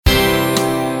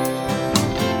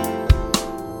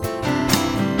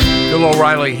Bill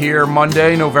O'Reilly here,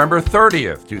 Monday, November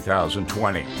 30th,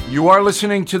 2020. You are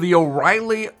listening to the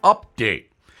O'Reilly Update.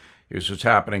 Here's what's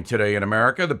happening today in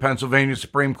America. The Pennsylvania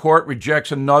Supreme Court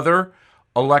rejects another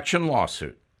election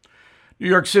lawsuit. New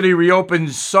York City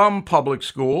reopens some public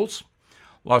schools.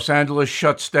 Los Angeles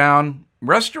shuts down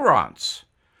restaurants.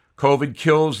 COVID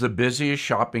kills the busiest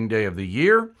shopping day of the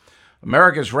year.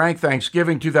 America's ranked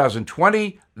Thanksgiving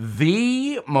 2020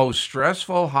 the most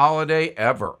stressful holiday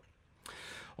ever.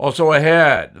 Also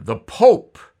ahead, the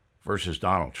Pope versus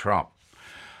Donald Trump.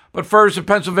 But first, the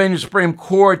Pennsylvania Supreme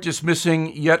Court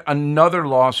dismissing yet another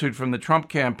lawsuit from the Trump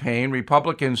campaign.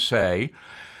 Republicans say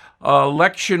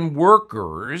election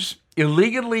workers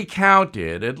illegally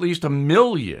counted at least 1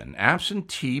 million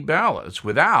absentee ballots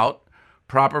without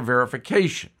proper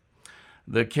verification.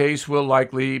 The case will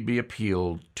likely be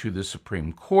appealed to the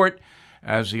Supreme Court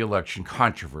as the election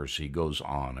controversy goes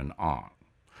on and on.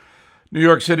 New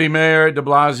York City Mayor de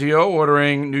Blasio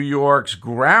ordering New York's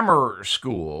grammar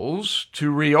schools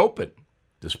to reopen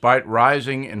despite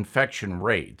rising infection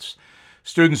rates.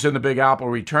 Students in the Big Apple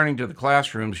returning to the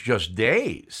classrooms just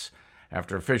days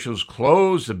after officials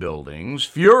closed the buildings.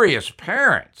 Furious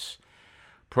parents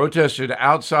protested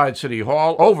outside City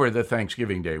Hall over the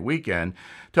Thanksgiving Day weekend,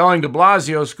 telling de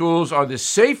Blasio schools are the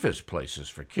safest places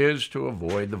for kids to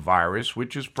avoid the virus,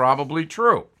 which is probably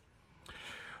true.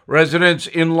 Residents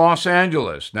in Los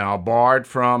Angeles now barred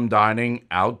from dining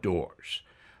outdoors.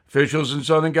 Officials in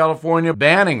Southern California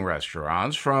banning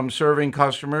restaurants from serving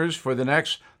customers for the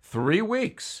next 3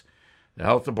 weeks. The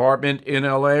health department in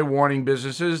LA warning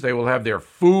businesses they will have their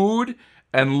food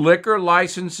and liquor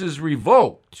licenses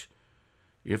revoked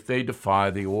if they defy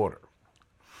the order.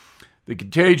 The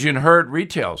contagion hurt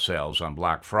retail sales on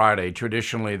Black Friday,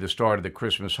 traditionally the start of the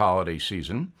Christmas holiday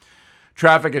season.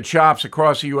 Traffic at shops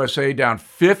across the USA down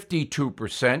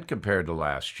 52% compared to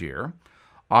last year.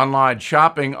 Online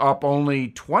shopping up only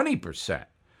 20%.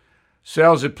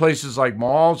 Sales at places like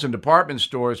malls and department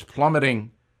stores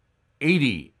plummeting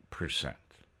 80%.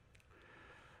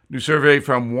 New survey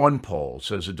from OnePoll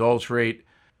says adults rate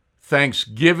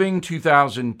Thanksgiving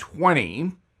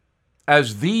 2020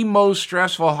 as the most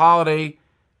stressful holiday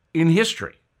in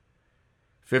history.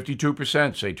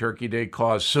 52% say Turkey Day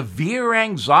caused severe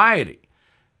anxiety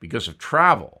because of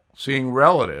travel, seeing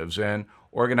relatives, and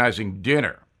organizing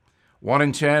dinner. 1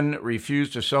 in 10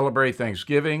 refused to celebrate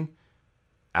Thanksgiving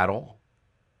at all.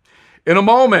 In a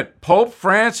moment, Pope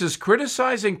Francis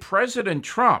criticizing President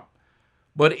Trump.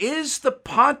 But is the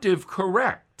pontiff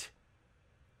correct?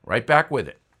 Right back with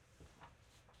it.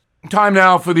 Time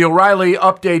now for the O'Reilly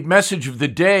Update message of the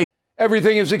day.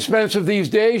 Everything is expensive these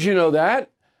days, you know that.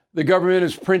 The government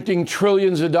is printing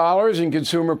trillions of dollars and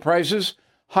consumer prices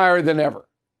higher than ever.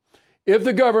 If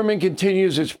the government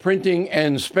continues its printing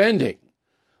and spending,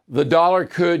 the dollar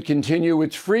could continue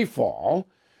its free fall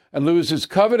and lose its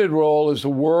coveted role as the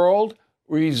world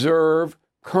reserve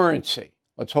currency.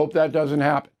 Let's hope that doesn't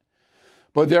happen.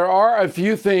 But there are a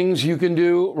few things you can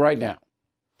do right now.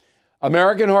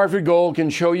 American Hartford Gold can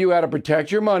show you how to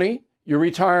protect your money, your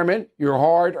retirement, your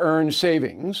hard-earned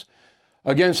savings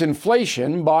against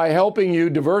inflation by helping you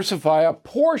diversify a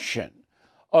portion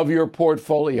of your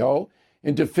portfolio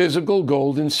into physical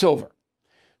gold and silver.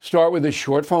 Start with a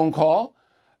short phone call,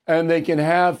 and they can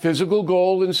have physical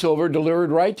gold and silver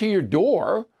delivered right to your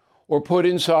door or put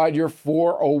inside your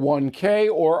 401k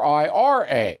or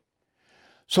IRA.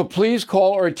 So please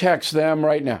call or text them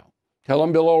right now. Tell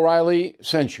them Bill O'Reilly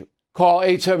sent you. Call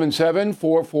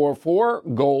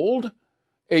 877-444-GOLD,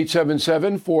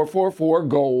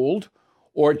 877-444-GOLD,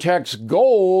 or text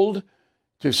GOLD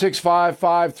to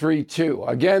 65532.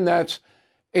 Again, that's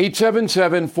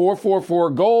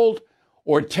 877-444-GOLD,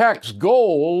 or text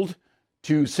GOLD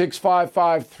to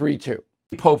 65532.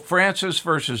 Pope Francis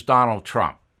versus Donald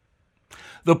Trump.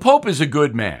 The Pope is a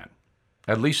good man.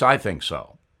 At least I think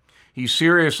so. He's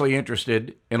seriously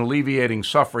interested in alleviating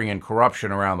suffering and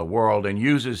corruption around the world and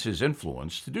uses his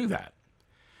influence to do that.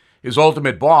 His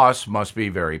ultimate boss must be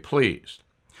very pleased.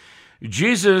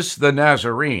 Jesus the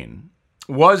Nazarene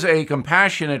was a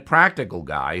compassionate, practical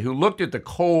guy who looked at the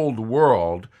cold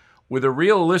world with a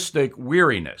realistic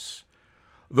weariness.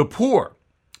 The poor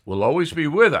will always be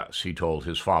with us, he told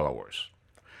his followers.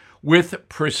 With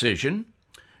precision,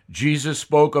 Jesus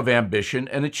spoke of ambition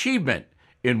and achievement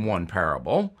in one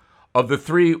parable of the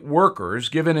 3 workers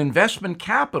given investment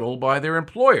capital by their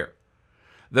employer.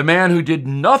 The man who did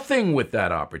nothing with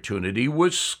that opportunity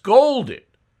was scolded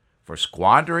for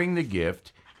squandering the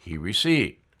gift he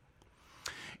received.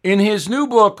 In his new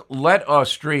book, Let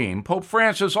Us Dream, Pope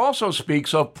Francis also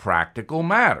speaks of practical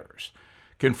matters,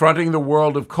 confronting the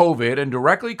world of COVID and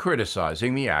directly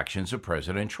criticizing the actions of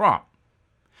President Trump.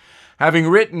 Having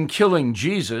written Killing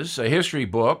Jesus, a history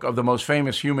book of the most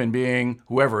famous human being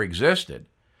who ever existed,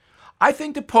 I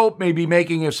think the Pope may be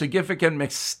making a significant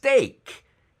mistake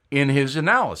in his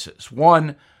analysis,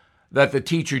 one that the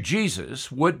teacher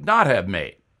Jesus would not have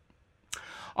made.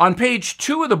 On page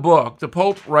 2 of the book, the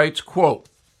Pope writes, quote,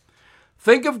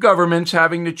 "Think of governments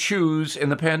having to choose in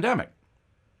the pandemic.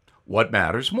 What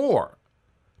matters more,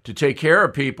 to take care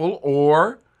of people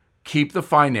or keep the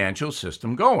financial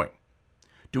system going?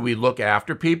 Do we look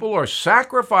after people or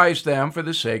sacrifice them for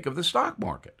the sake of the stock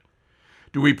market?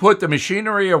 Do we put the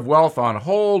machinery of wealth on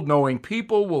hold, knowing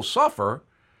people will suffer,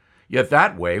 yet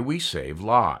that way we save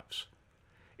lives?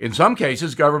 In some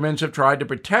cases, governments have tried to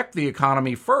protect the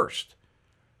economy first,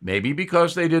 maybe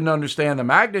because they didn't understand the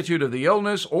magnitude of the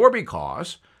illness or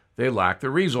because they lacked the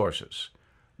resources.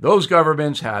 Those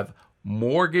governments have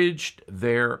mortgaged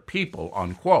their people,"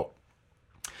 unquote.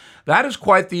 That is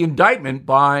quite the indictment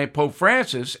by Pope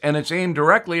Francis, and it's aimed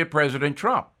directly at President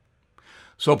Trump.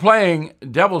 So playing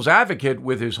devil's advocate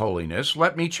with His Holiness,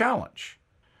 let me challenge.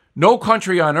 No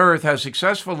country on earth has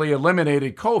successfully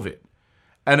eliminated COVID,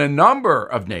 and a number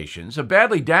of nations have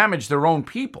badly damaged their own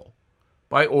people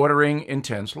by ordering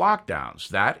intense lockdowns.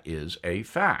 That is a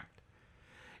fact.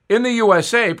 In the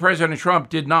USA, President Trump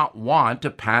did not want to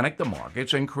panic the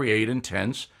markets and create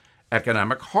intense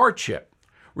economic hardship.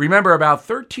 Remember, about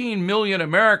 13 million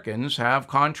Americans have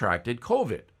contracted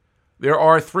COVID. There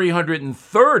are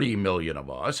 330 million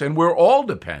of us, and we're all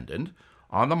dependent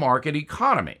on the market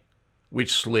economy,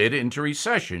 which slid into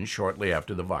recession shortly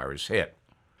after the virus hit.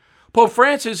 Pope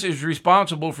Francis is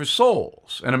responsible for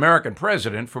souls, an American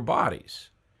president for bodies.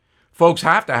 Folks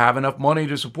have to have enough money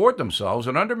to support themselves,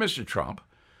 and under Mr. Trump,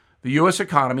 the U.S.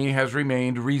 economy has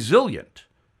remained resilient,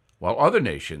 while other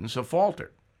nations have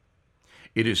faltered.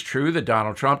 It is true that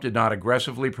Donald Trump did not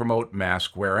aggressively promote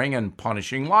mask wearing and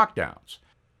punishing lockdowns,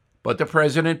 but the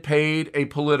president paid a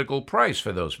political price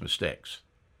for those mistakes.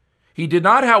 He did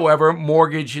not, however,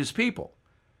 mortgage his people.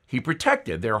 He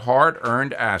protected their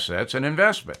hard-earned assets and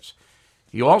investments.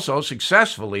 He also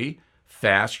successfully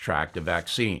fast-tracked a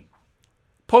vaccine.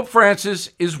 Pope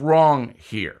Francis is wrong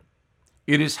here.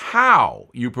 It is how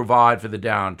you provide for the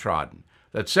downtrodden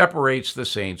that separates the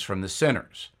saints from the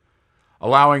sinners.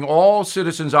 Allowing all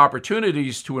citizens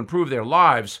opportunities to improve their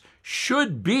lives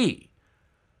should be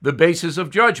the basis of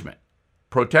judgment.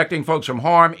 Protecting folks from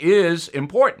harm is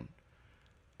important,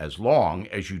 as long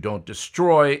as you don't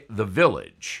destroy the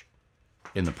village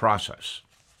in the process.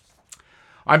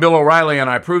 I'm Bill O'Reilly, and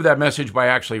I prove that message by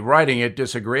actually writing it.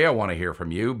 Disagree? I want to hear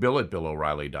from you. Bill at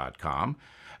BillO'Reilly.com.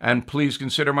 And please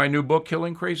consider my new book,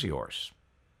 Killing Crazy Horse.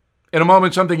 In a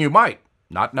moment, something you might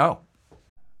not know.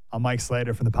 I'm Mike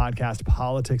Slater from the podcast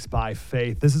Politics by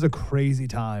Faith. This is a crazy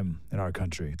time in our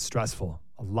country. It's stressful,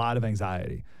 a lot of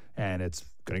anxiety, and it's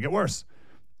going to get worse.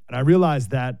 And I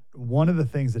realized that one of the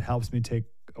things that helps me take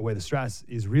away the stress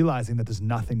is realizing that there's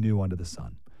nothing new under the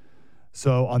sun.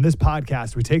 So on this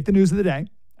podcast, we take the news of the day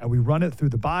and we run it through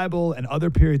the Bible and other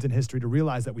periods in history to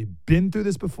realize that we've been through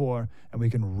this before and we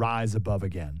can rise above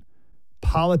again.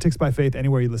 Politics by Faith,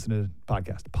 anywhere you listen to the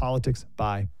podcast. Politics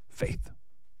by Faith.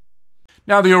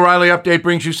 Now, the O'Reilly Update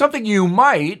brings you something you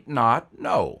might not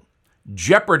know.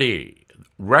 Jeopardy!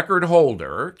 Record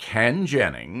holder Ken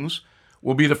Jennings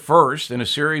will be the first in a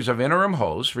series of interim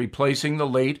hosts replacing the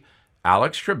late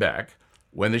Alex Trebek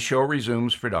when the show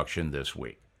resumes production this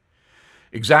week.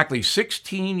 Exactly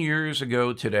 16 years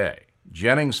ago today,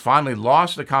 Jennings finally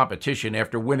lost the competition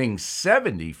after winning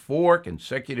 74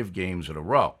 consecutive games in a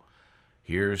row.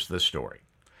 Here's the story.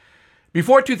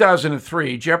 Before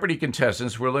 2003, Jeopardy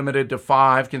contestants were limited to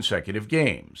 5 consecutive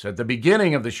games. At the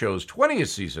beginning of the show's 20th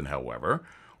season, however,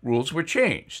 rules were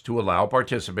changed to allow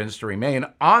participants to remain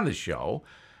on the show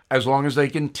as long as they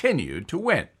continued to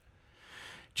win.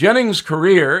 Jennings'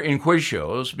 career in quiz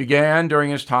shows began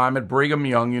during his time at Brigham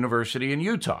Young University in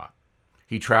Utah.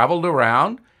 He traveled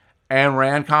around and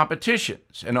ran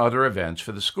competitions and other events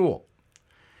for the school.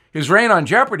 His reign on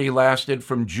Jeopardy lasted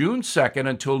from June 2nd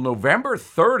until November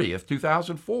 30th,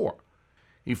 2004.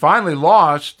 He finally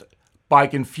lost by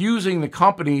confusing the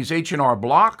company's H&R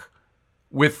Block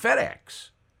with FedEx.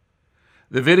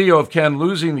 The video of Ken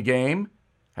losing the game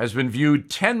has been viewed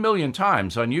 10 million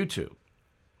times on YouTube.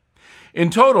 In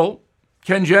total,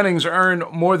 Ken Jennings earned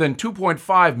more than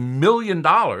 $2.5 million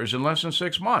in less than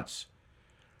 6 months.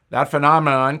 That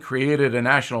phenomenon created a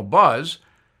national buzz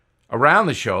around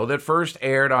the show that first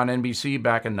aired on NBC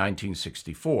back in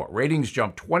 1964. Ratings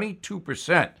jumped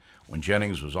 22% when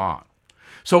Jennings was on.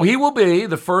 So he will be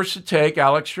the first to take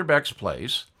Alex Trebek's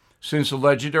place since the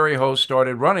legendary host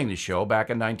started running the show back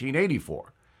in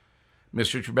 1984.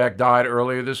 Mr. Trebek died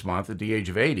earlier this month at the age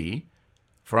of 80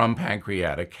 from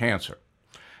pancreatic cancer.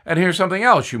 And here's something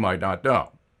else you might not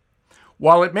know.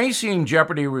 While it may seem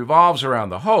Jeopardy revolves around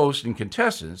the host and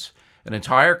contestants, an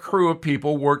entire crew of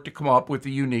people work to come up with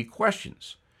the unique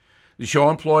questions. The show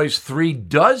employs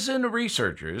 36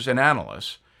 researchers and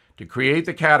analysts to create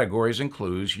the categories and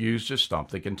clues used to stump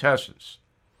the contestants.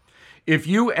 If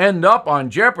you end up on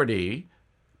Jeopardy,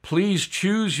 please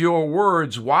choose your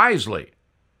words wisely.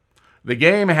 The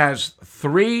game has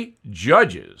 3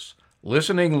 judges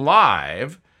listening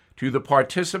live to the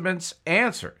participants'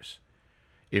 answers.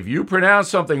 If you pronounce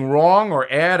something wrong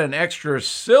or add an extra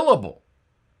syllable,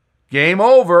 game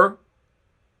over,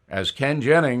 as Ken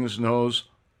Jennings knows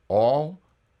all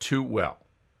too well.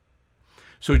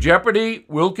 So Jeopardy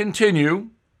will continue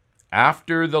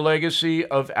after the legacy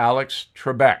of Alex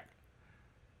Trebek.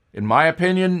 In my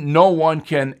opinion, no one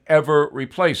can ever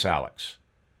replace Alex.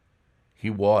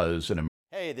 He was an American.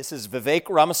 Hey, this is Vivek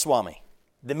Ramaswamy.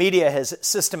 The media has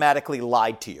systematically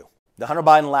lied to you. The Hunter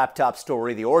Biden laptop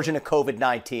story, the origin of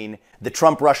COVID-19, the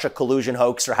Trump-Russia collusion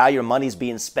hoax, or how your money's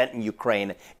being spent in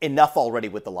Ukraine. Enough already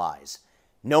with the lies.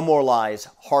 No more lies,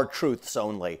 hard truths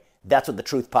only. That's what the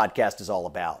Truth Podcast is all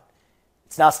about.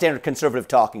 It's not standard conservative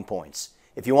talking points.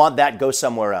 If you want that, go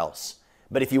somewhere else.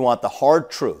 But if you want the hard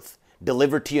truth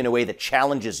delivered to you in a way that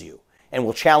challenges you and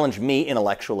will challenge me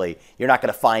intellectually, you're not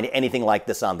going to find anything like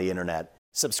this on the internet.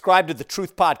 Subscribe to the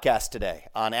Truth Podcast today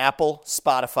on Apple,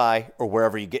 Spotify, or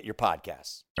wherever you get your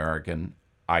podcasts. American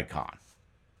icon.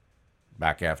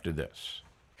 Back after this.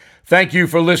 Thank you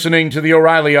for listening to the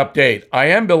O'Reilly Update. I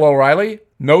am Bill O'Reilly.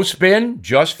 No spin,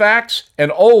 just facts,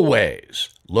 and always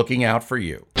looking out for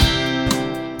you.